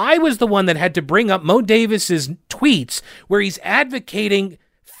 I was the one that had to bring up Mo Davis's tweets where he's advocating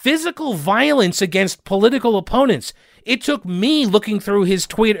physical violence against political opponents. It took me looking through his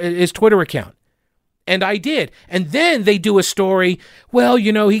Twitter account. And I did. And then they do a story, well,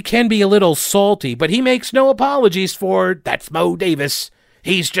 he can be a little salty, but he makes no apologies for, that's Mo Davis.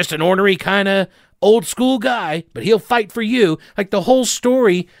 He's just an ornery kind of old school guy, but he'll fight for you. Like the whole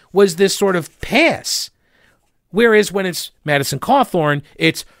story was this sort of pass. Whereas when it's Madison Cawthorn,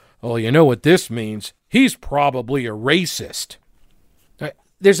 it's, oh, you know what this means? He's probably a racist.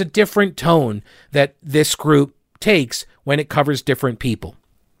 There's a different tone that this group takes when it covers different people.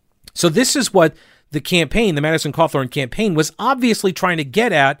 So this is what the campaign, the Madison Cawthorn campaign, was obviously trying to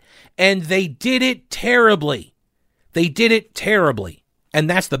get at, and they did it terribly. And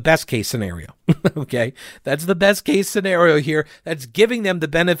that's the best case scenario. Okay? That's the best case scenario here. That's giving them the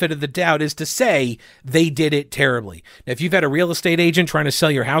benefit of the doubt, is to say they did it terribly. Now, if you've had a real estate agent trying to sell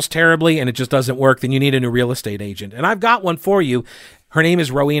your house terribly and it just doesn't work, then you need a new real estate agent. And I've got one for you. Her name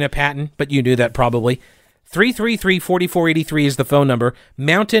is Rowena Patton, but you knew that probably. 333-4483 is the phone number.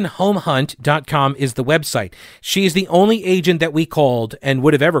 MountainHomeHunt.com is the website. She is the only agent that we called and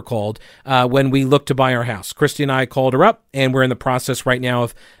would have ever called when we looked to buy our house. Christy and I called her up, and we're in the process right now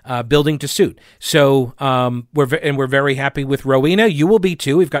of building to suit. So we're very happy with Rowena. You will be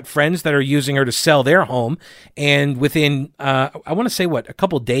too. We've got friends that are using her to sell their home, and within I want to say a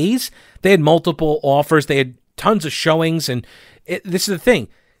couple days, they had multiple offers. They had tons of showings, and this is the thing.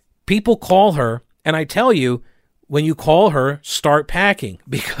 People call her. And I tell you, when you call her, start packing,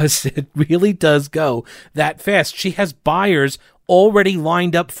 because it really does go that fast. She has buyers already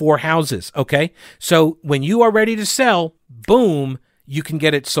lined up for houses, okay? So when you are ready to sell, boom, you can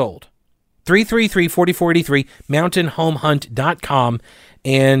get it sold. 333-4483, mountainhomehunt.com,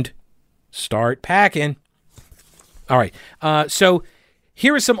 and start packing. All right, so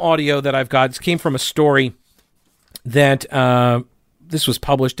here is some audio that I've got. This came from a story that... this was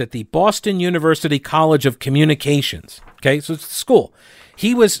published at the Boston University College of Communications. Okay, so it's the school.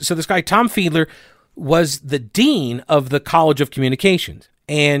 This guy, Tom Fiedler, was the dean of the College of Communications.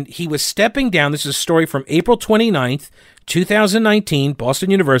 And he was stepping down. This is a story from April 29th, 2019, Boston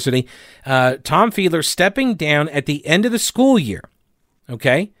University. Tom Fiedler stepping down at the end of the school year.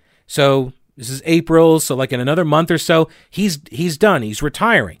 Okay, so this is April, so like in another month or so, he's done. He's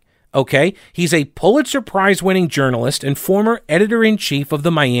retiring. Okay, he's a Pulitzer Prize-winning journalist and former editor-in-chief of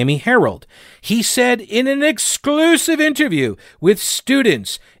the Miami Herald. He said in an exclusive interview with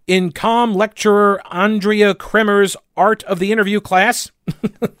students in comm lecturer Andrea Kremer's Art of the Interview class.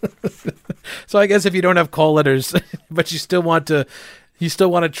 So I guess if you don't have call letters, but you still want to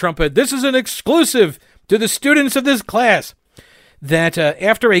trumpet, this is an exclusive to the students of this class. That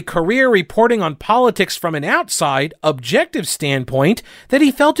after a career reporting on politics from an outside, objective standpoint, that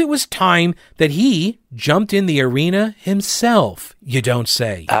he felt it was time that he jumped in the arena himself, you don't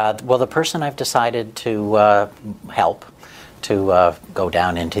say. Well, the person I've decided to help to go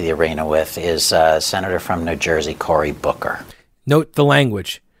down into the arena with is Senator from New Jersey, Cory Booker. Note the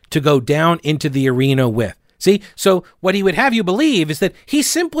language, to go down into the arena with. See, so what he would have you believe is that he's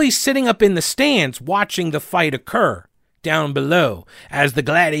simply sitting up in the stands watching the fight occur down below as the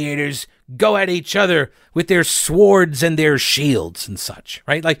gladiators go at each other with their swords and their shields and such,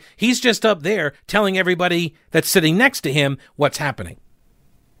 right? Like he's just up there telling everybody that's sitting next to him what's happening.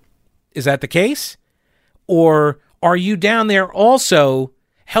 Is that the case? Or are you down there also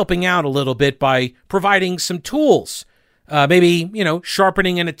helping out a little bit by providing some tools? Maybe,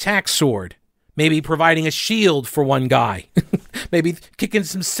 sharpening an attack sword. Maybe providing a shield for one guy. Maybe kicking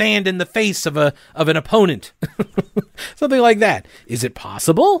some sand in the face of an opponent. Something like that. Is it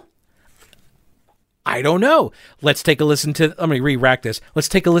possible? I don't know. Let me re-rack this. Let's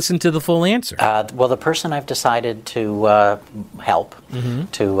take a listen to the full answer. Well, the person I've decided to help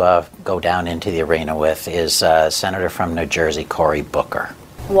to go down into the arena with is Senator from New Jersey, Cory Booker.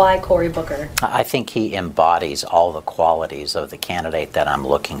 Why Cory Booker? I think he embodies all the qualities of the candidate that I'm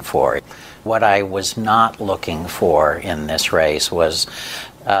looking for. What I was not looking for in this race was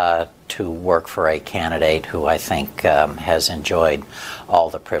to work for a candidate who I think has enjoyed all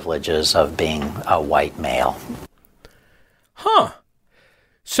the privileges of being a white male. Huh.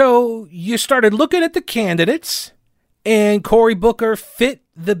 So you started looking at the candidates, and Cory Booker fit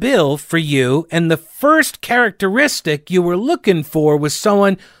the bill for you, and the first characteristic you were looking for was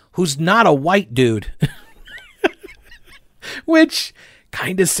someone who's not a white dude. Which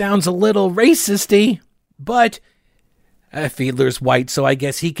kind of sounds a little racist-y, but Fiedler's white, so I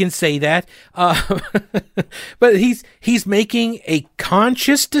guess he can say that. But he's making a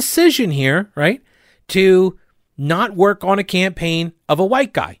conscious decision here, right, to not work on a campaign of a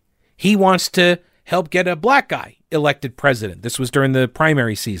white guy. He wants to help get a black guy elected president. This was during the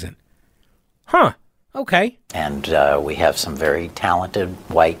primary season. Huh. Okay. And we have some very talented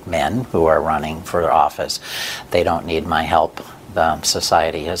white men who are running for office. They don't need my help.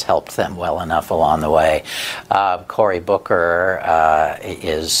 Society has helped them well enough along the way. Cory Booker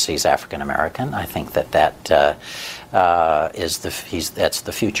he's African American. I think that's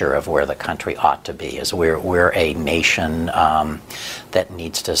the future of where the country ought to be. Is we're a nation that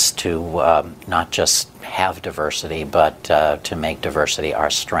needs to not just have diversity, but to make diversity our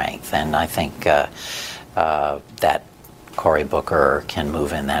strength. And I think that Cory Booker can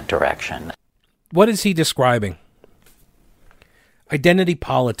move in that direction. What is he describing? Identity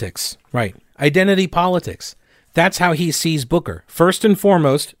politics, right? Identity politics. That's how he sees Booker. First and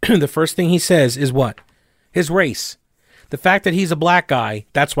foremost, the first thing he says is what? His race. The fact that he's a black guy,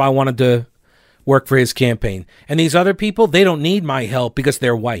 that's why I wanted to work for his campaign. And these other people, they don't need my help because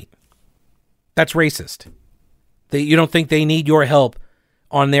they're white. That's racist. You don't think they need your help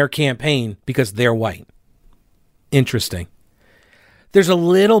on their campaign because they're white. Interesting. There's a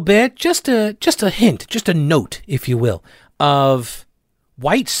little bit, just a hint, just a note, if you will, of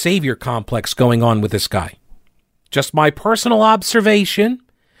white savior complex going on with this guy. Just my personal observation,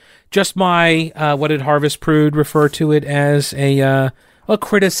 just my, what did Harvest Prude refer to it as? A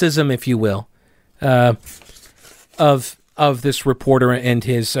criticism, if you will, of this reporter and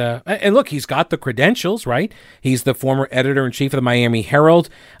his, and look, he's got the credentials, right? He's the former editor-in-chief of the Miami Herald.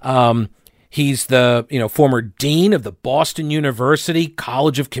 He's the former dean of the Boston University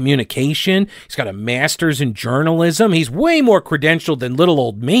College of Communication. He's got a master's in journalism. He's way more credentialed than little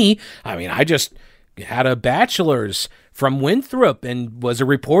old me. I mean, I just had a bachelor's from Winthrop and was a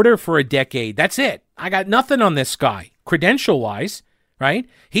reporter for a decade. That's it. I got nothing on this guy, credential-wise, right?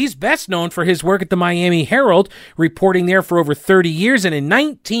 He's best known for his work at the Miami Herald, reporting there for over 30 years. And in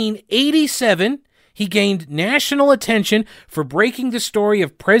 1987... he gained national attention for breaking the story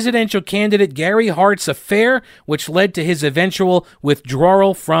of presidential candidate Gary Hart's affair, which led to his eventual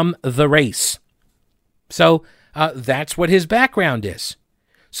withdrawal from the race. So that's what his background is.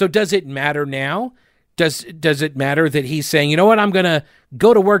 So does it matter now? Does it matter that he's saying, you know what, I'm going to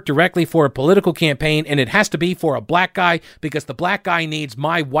go to work directly for a political campaign, and it has to be for a black guy because the black guy needs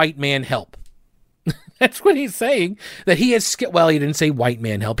my white man help? That's what he's saying, that he has skill. Well, he didn't say white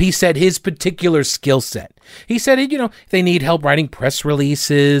man help. He said his particular skill set. He said, if they need help writing press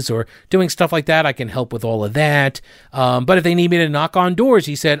releases or doing stuff like that, I can help with all of that. But if they need me to knock on doors,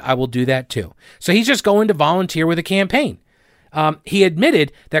 he said, I will do that too. So he's just going to volunteer with a campaign. He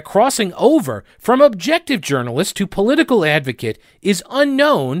admitted that crossing over from objective journalist to political advocate is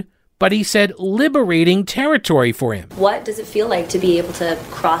unknown, but he said liberating territory for him. What does it feel like to be able to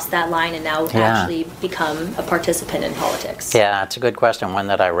cross that line and now actually become a participant in politics? Yeah, it's a good question, one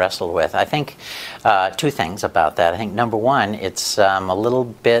that I wrestled with. I think two things about that. I think number one, it's a little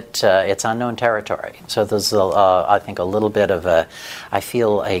bit, it's unknown territory. So there's, I think, a little bit of I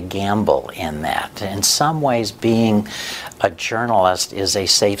feel a gamble in that. In some ways, being a journalist is a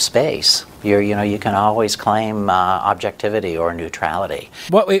safe space. You can always claim objectivity or neutrality.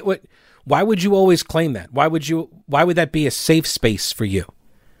 What? Why would you always claim that? Why would that be a safe space for you?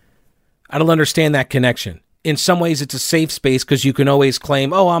 I don't understand that connection. In some ways, it's a safe space because you can always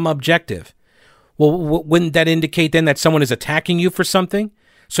claim, "Oh, I'm objective." Well, wouldn't that indicate then that someone is attacking you for something?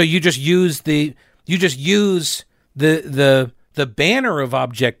 So you just use the banner of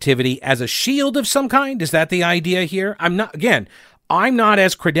objectivity as a shield of some kind? Is that the idea here? I'm not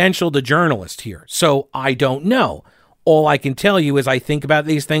as credentialed a journalist here, so I don't know. All I can tell you is I think about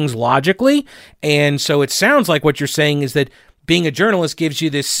these things logically, and so it sounds like what you're saying is that being a journalist gives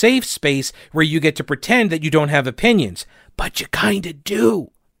you this safe space where you get to pretend that you don't have opinions, but you kind of do.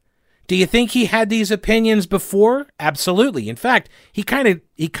 Do you think he had these opinions before? Absolutely. In fact, he kind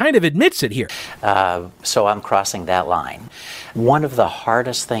of admits it here. So I'm crossing that line. One of the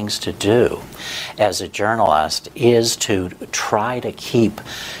hardest things to do as a journalist is to try to keep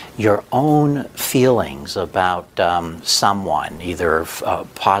your own feelings about someone, either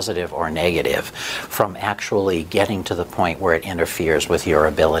positive or negative, from actually getting to the point where it interferes with your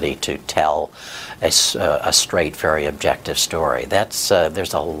ability to tell a straight, very objective story. There's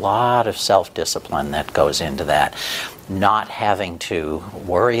a lot of self-discipline that goes into that. Not having to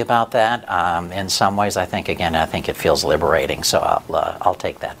worry about that, in some ways, I think it feels liberating. So I'll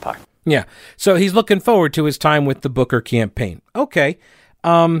take that part. Yeah. So he's looking forward to his time with the Booker campaign. Okay.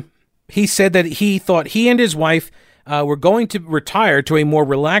 He said that he thought he and his wife were going to retire to a more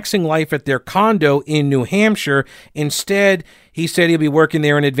relaxing life at their condo in New Hampshire. Instead, he said he'll be working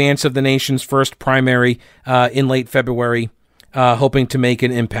there in advance of the nation's first primary in late February, hoping to make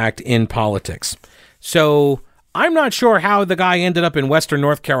an impact in politics. So I'm not sure how the guy ended up in Western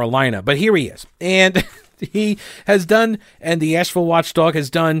North Carolina, but here he is. And he has done, and the Asheville Watchdog has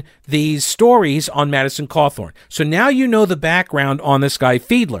done these stories on Madison Cawthorn. So now you know the background on this guy,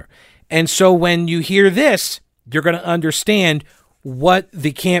 Fiedler. And so when you hear this, you're going to understand what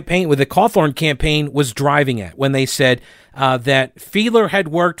the campaign, with the Cawthorn campaign, was driving at when they said that Fiedler had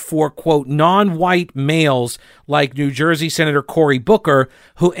worked for, quote, non-white males like New Jersey Senator Cory Booker,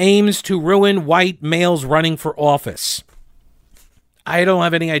 who aims to ruin white males running for office. I don't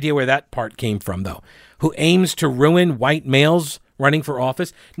have any idea where that part came from, though. Who aims to ruin white males running for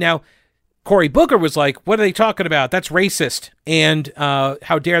office? Now, Cory Booker was like, what are they talking about? That's racist. And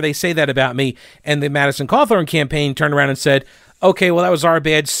how dare they say that about me? And the Madison Cawthorn campaign turned around and said, okay, well, that was our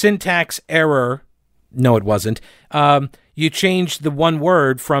bad syntax error. No, it wasn't. You changed the one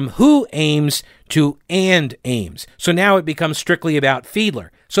word from who aims to and aims. So now it becomes strictly about Fiedler.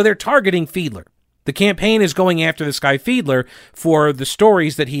 So they're targeting Fiedler. The campaign is going after this guy Fiedler for the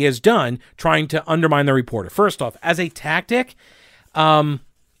stories that he has done, trying to undermine the reporter. First off, as a tactic,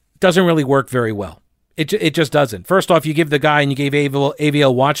 doesn't really work very well. It just doesn't. First off, you give the guy, and you gave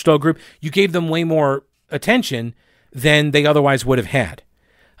AVL Watchdog Group, you gave them way more attention than they otherwise would have had.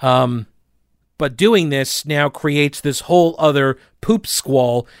 But doing this now creates this whole other poop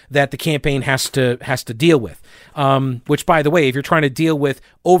squall that the campaign has to deal with. Which, by the way, if you're trying to deal with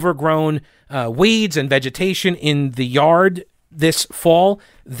overgrown weeds and vegetation in the yard this fall,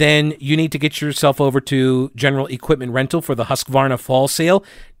 then you need to get yourself over to General Equipment Rental for the Husqvarna Fall Sale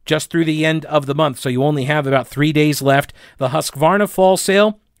just through the end of the month. So you only have about 3 days left. The Husqvarna Fall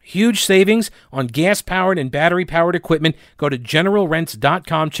Sale, huge savings on gas-powered and battery-powered equipment. Go to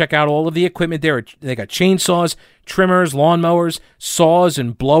GeneralRents.com. Check out all of the equipment there. They got chainsaws, trimmers, lawnmowers, saws,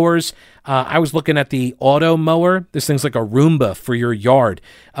 and blowers. I was looking at the auto mower. This thing's like a Roomba for your yard.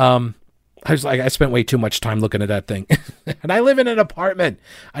 I spent way too much time looking at that thing. And I live in an apartment.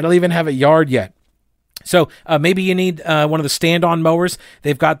 I don't even have a yard yet. So maybe you need one of the stand-on mowers.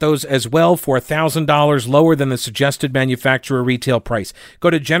 They've got those as well for $1,000 lower than the suggested manufacturer retail price.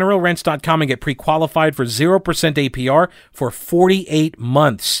 Go to GeneralRents.com and get pre-qualified for 0% APR for 48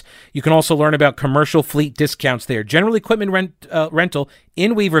 months. You can also learn about commercial fleet discounts there. General Equipment Rental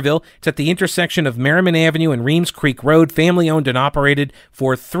in Weaverville. It's at the intersection of Merriman Avenue and Reams Creek Road, family-owned and operated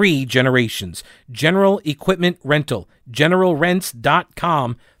for 3 generations. General Equipment Rental,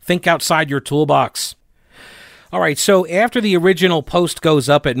 GeneralRents.com. Think outside your toolbox. All right, so after the original post goes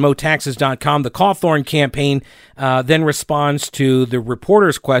up at motaxes.com, the Cawthorn campaign then responds to the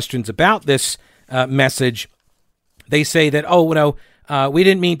reporters' questions about this message. They say that, we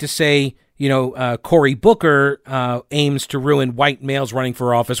didn't mean to say, Cory Booker aims to ruin white males running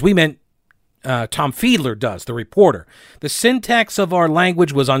for office. We meant Tom Fiedler does, the reporter. The syntax of our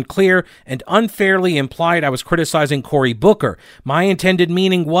language was unclear and unfairly implied I was criticizing Cory Booker. My intended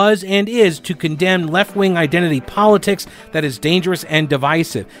meaning was and is to condemn left-wing identity politics that is dangerous and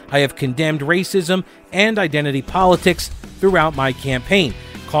divisive. I have condemned racism and identity politics throughout my campaign.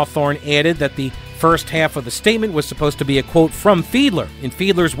 Cawthorn added that the first half of the statement was supposed to be a quote from Fiedler. In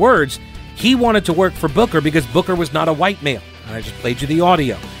Fiedler's words, he wanted to work for Booker because Booker was not a white male. And I just played you the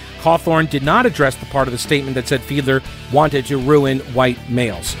audio. Cawthorn did not address the part of the statement that said Fiedler wanted to ruin white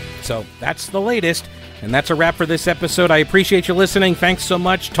males. So that's the latest, and that's a wrap for this episode. I appreciate you listening. Thanks so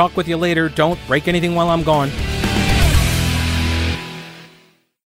much. Talk with you later. Don't break anything while I'm gone.